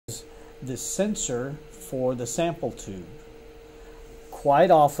the sensor for the sample tube.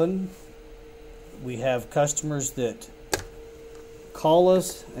 Quite often we have customers that call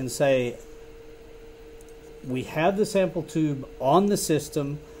us and say, we have the sample tube on the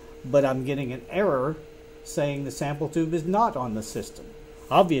system, but I'm getting an error saying the sample tube is not on the system.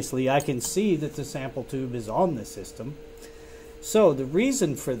 Obviously, I can see that the sample tube is on the system. So the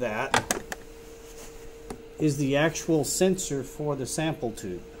reason for that is the actual sensor for the sample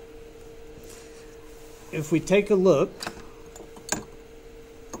tube. If we take a look,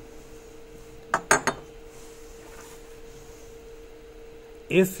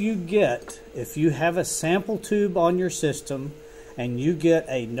 if you have a sample tube on your system and you get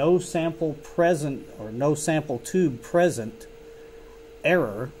a no sample present or no sample tube present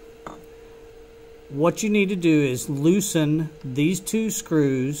error, what you need to do is loosen these two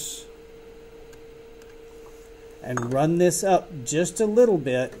screws and run this up just a little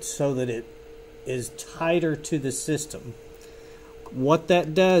bit so that it is tighter to the system. What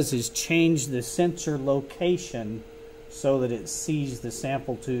that does is change the sensor location so that it sees the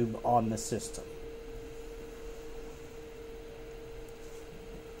sample tube on the system.